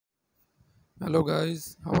Hello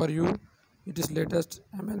guys, how are you? It is latest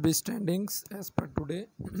MLB standings as per today.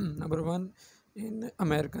 Number 1 in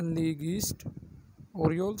American League East,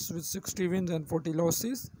 Orioles with 60 wins and 40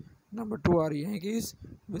 losses. Number 2 are Yankees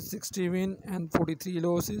with 60 wins and 43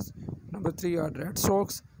 losses. Number 3 are Red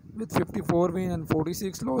Sox with 54 wins and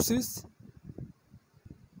 46 losses.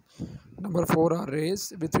 Number 4 are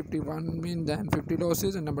Rays with 51 wins and 50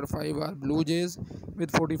 losses. And number 5 are Blue Jays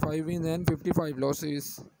with 45 wins and 55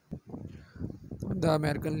 losses. The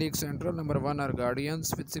American League Central, number 1 are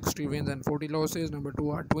Guardians with 60 wins and 40 losses. Number 2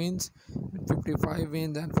 are Twins with 55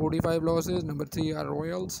 wins and 45 losses. Number 3 are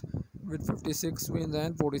Royals with 56 wins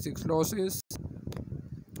and 46 losses.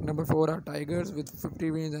 Number 4 are Tigers with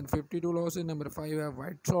 50 wins and 52 losses. Number 5 are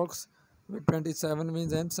White Sox with 27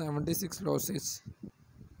 wins and 76 losses.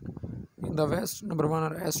 In the West, number 1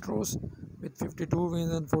 are Astros with 52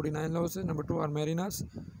 wins and 49 losses. Number 2 are Mariners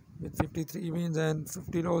with 53 wins and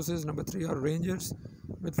 50 losses. Number 3 are Rangers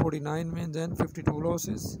with 49 wins and 52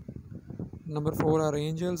 losses. Number 4 are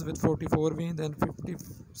Angels with 44 wins and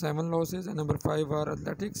 57 losses. And number 5 are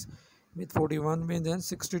Athletics with 41 wins and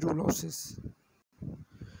 62 losses.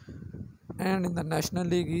 And in the National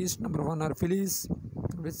League East, number 1 are Phillies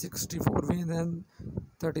with 64 wins and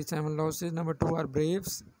 37 losses. Number 2 are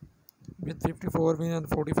Braves with 54 wins and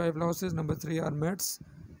 45 losses. Number 3 are Mets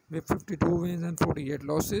with 52 wins and 48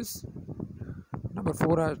 losses. Number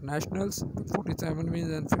 4 are Nationals with 47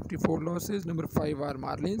 wins and 54 losses. Number 5 are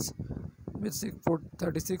Marlins with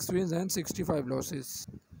 36 wins and 65 losses.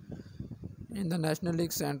 In the National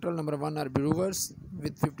League Central, number 1 are Brewers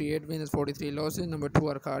with 58 wins and 43 losses. Number 2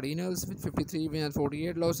 are Cardinals with 53 wins and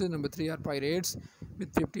 48 losses. Number 3 are Pirates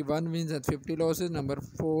with 51 wins and 50 losses. Number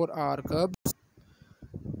 4 are Cubs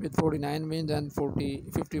with 49 wins and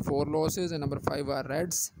 54 losses. And number 5 are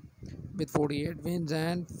Reds with 48 wins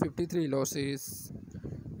and 53 losses.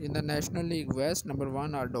 In the National League West, number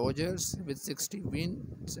 1 are Dodgers with 60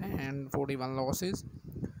 wins and 41 losses.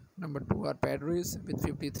 Number 2 are Padres with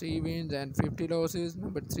 53 wins and 50 losses.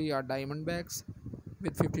 Number 3 are Diamondbacks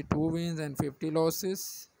with 52 wins and 50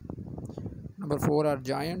 losses. Number 4 are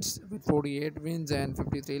Giants with 48 wins and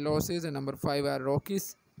 53 losses. And number 5 are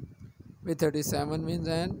Rockies with 37 wins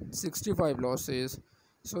and 65 losses.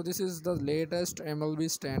 So this is the latest MLB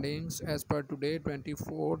standings as per today,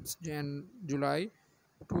 24th July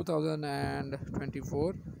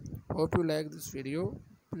 2024. Hope you like this video.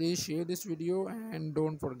 Please share this video and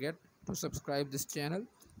don't forget to subscribe this channel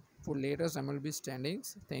for latest MLB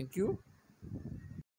standings. Thank you.